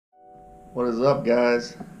What is up,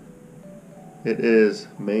 guys? It is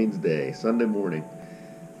Mains Day, Sunday morning.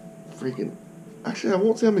 Actually, I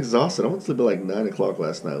won't say I'm exhausted. I went to sleep at like 9 o'clock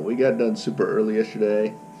last night. We got done super early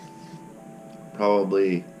yesterday.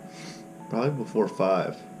 Probably before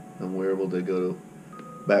 5. And we were able to go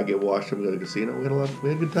back, get washed up, and go to the casino. We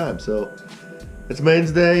had a good time. So, it's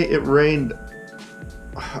Mains Day. It rained,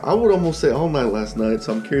 I would almost say all night last night.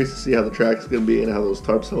 So I'm curious to see how the track's going to be and how those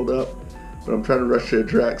tarps held up. But I'm trying to rush to the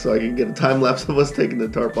track so I can get a time lapse of us taking the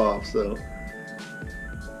tarp off.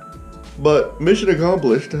 But mission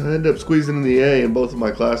accomplished. I ended up squeezing in the A in both of my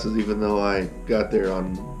classes, even though I got there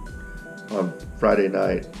on Friday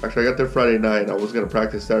night. Actually, I got there Friday night and I was going to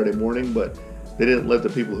practice Saturday morning, but they didn't let the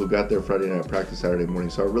people who got there Friday night practice Saturday morning.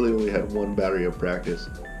 So I really only had one battery of practice.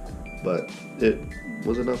 But it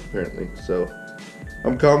was enough apparently. So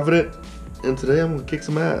I'm confident, and today I'm going to kick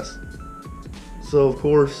some ass. So of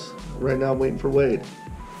course, right now I'm waiting for Wade.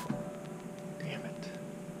 Damn it.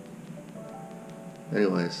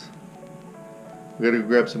 Anyways, we gotta go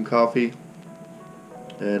grab some coffee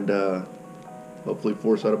and hopefully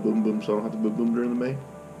force out a boom boom so I don't have to boom boom during the main.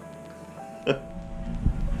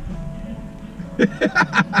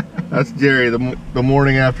 That's Jerry the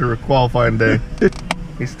morning after qualifying day.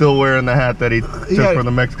 He's still wearing the hat that he took from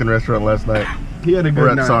the Mexican restaurant last night. He had a good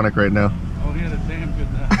night. We're at Sonic right now. Oh, he had a damn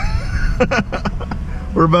good night.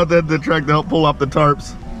 We're about to head to the track to help pull off the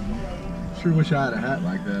tarps. Sure wish I had a hat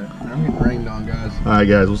like that. I'm getting rained on, guys. Alright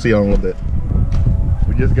guys, we'll see y'all in a little bit.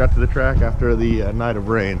 We just got to the track after the night of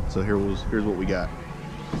rain, so here's what we got.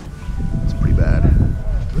 It's pretty bad.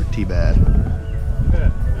 Pretty bad.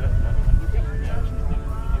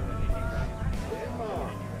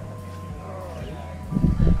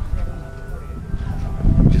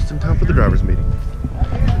 Just in time for the driver's meeting.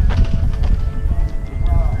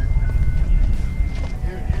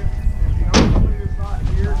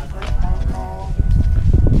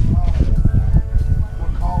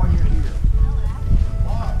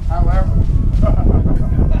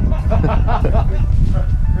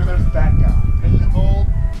 There's that guy. It's cold,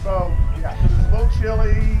 so yeah, it's a little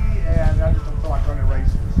chilly, and I just don't feel like running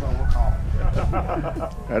races, so we'll call it.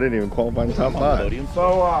 I didn't even qualify in the top 5.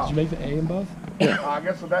 So, Did you make the A in both? I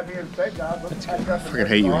guess with that being said, guys, let's catch up. I freaking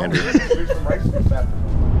hate you, Andrew. Do some racing this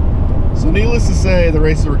afternoon. So needless to say, the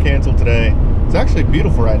races were canceled today. It's actually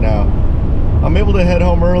beautiful right now. I'm able to head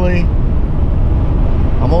home early.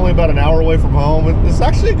 I'm only about an hour away from home. It's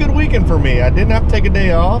actually a good weekend for me. I didn't have to take a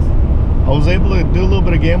day off. I was able to do a little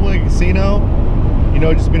bit of gambling at a casino. You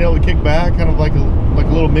know, just being able to kick back, kind of like a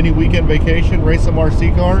little mini weekend vacation, race some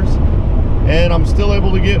RC cars. And I'm still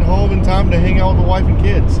able to get home in time to hang out with the wife and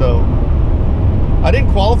kids. So I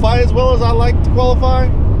didn't qualify as well as I like to qualify,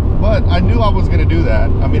 but I knew I was going to do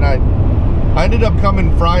that. I mean, I ended up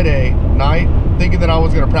coming Friday night thinking that I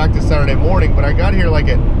was going to practice Saturday morning, but I got here I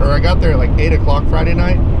got there at like 8 o'clock Friday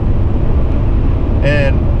night,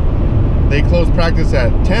 and they closed practice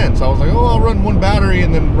at 10, so I was like, oh, I'll run one battery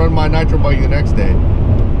and then run my nitro buggy the next day.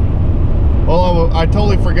 Well, I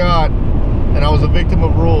totally forgot, and I was a victim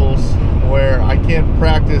of rules where I can't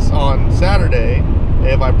practice on Saturday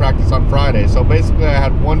if I practice on Friday. So basically I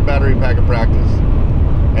had one battery pack of practice,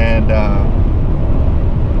 and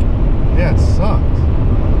yeah, it sucked.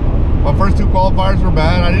 My first 2 qualifiers were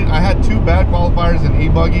bad. I had 2 bad qualifiers in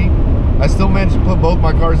e-buggy. I still managed to put both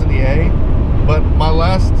my cars in the A, but my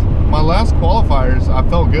last qualifiers, I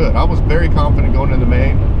felt good. I was very confident going into the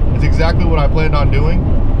main. It's exactly what I planned on doing,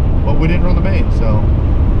 but we didn't run the main, so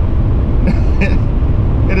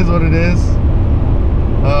it is what it is.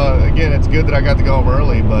 Again, it's good that I got to go home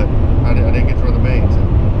early, but I didn't get to run the main. So.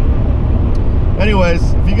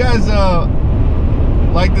 Anyways, if you guys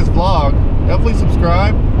like this vlog, definitely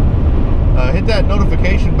subscribe. Hit that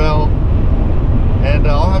notification bell, and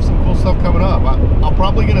I'll have some cool stuff coming up. I'm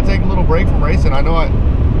probably going to take a little break from racing. I know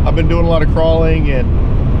I've been doing a lot of crawling, and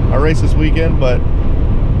I raced this weekend, but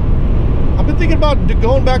I've been thinking about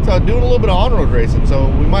going back to doing a little bit of on-road racing. So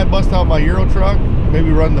we might bust out my Euro truck, maybe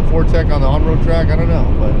run the Fortec on the on-road track. I don't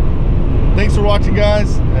know, but thanks for watching,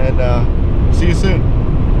 guys, and see you soon.